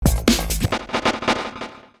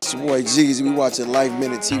It's your boy Jeezy. We watching Life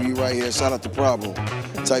Minute TV right here. Shout out to Problem.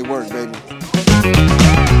 Tight work, baby.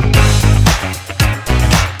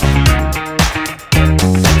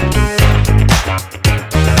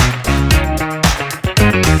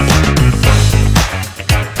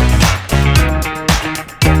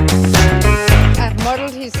 I've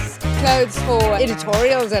modeled his clothes for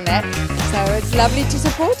editorials and that, so it's lovely to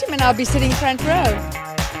support him, and I'll be sitting front row.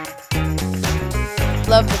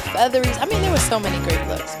 Love the featheries. I mean, there were so many great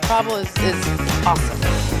looks. Prabal is awesome.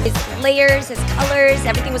 His layers, his colors,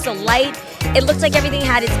 everything was so light. It looked like everything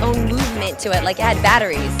had its own movement to it, like it had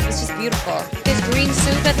batteries. It was just beautiful. This green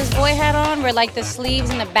suit that this boy had on, where like the sleeves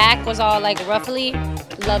and the back was all like ruffly,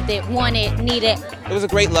 loved it, want it, need it. It was a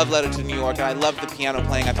great love letter to New York, and I loved the piano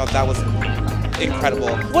playing. I thought that was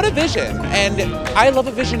incredible. What a vision. And I love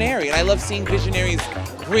a visionary, and I love seeing visionaries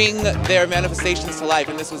bring their manifestations to life,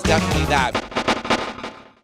 and this was definitely that.